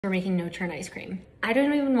We're making no churn ice cream. I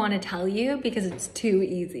don't even want to tell you because it's too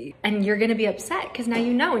easy. And you're gonna be upset because now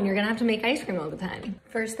you know and you're gonna have to make ice cream all the time.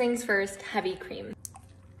 First things first, heavy cream.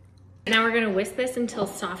 Now we're gonna whisk this until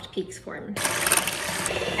soft peaks form.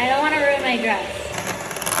 I don't want to ruin my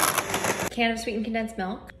dress. Can of sweetened condensed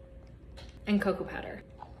milk and cocoa powder.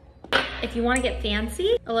 If you want to get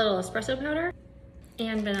fancy, a little espresso powder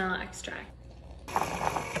and vanilla extract.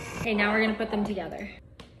 Okay, now we're gonna put them together.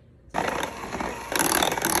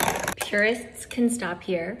 Purists can stop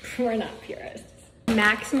here. We're not purists.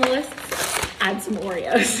 Maximalists, add some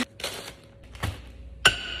Oreos.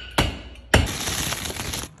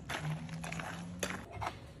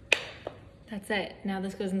 That's it. Now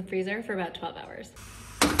this goes in the freezer for about 12 hours.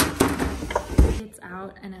 It's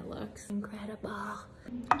out and it looks incredible.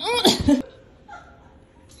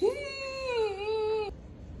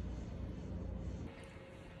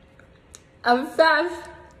 Obsessed.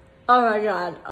 Oh my God.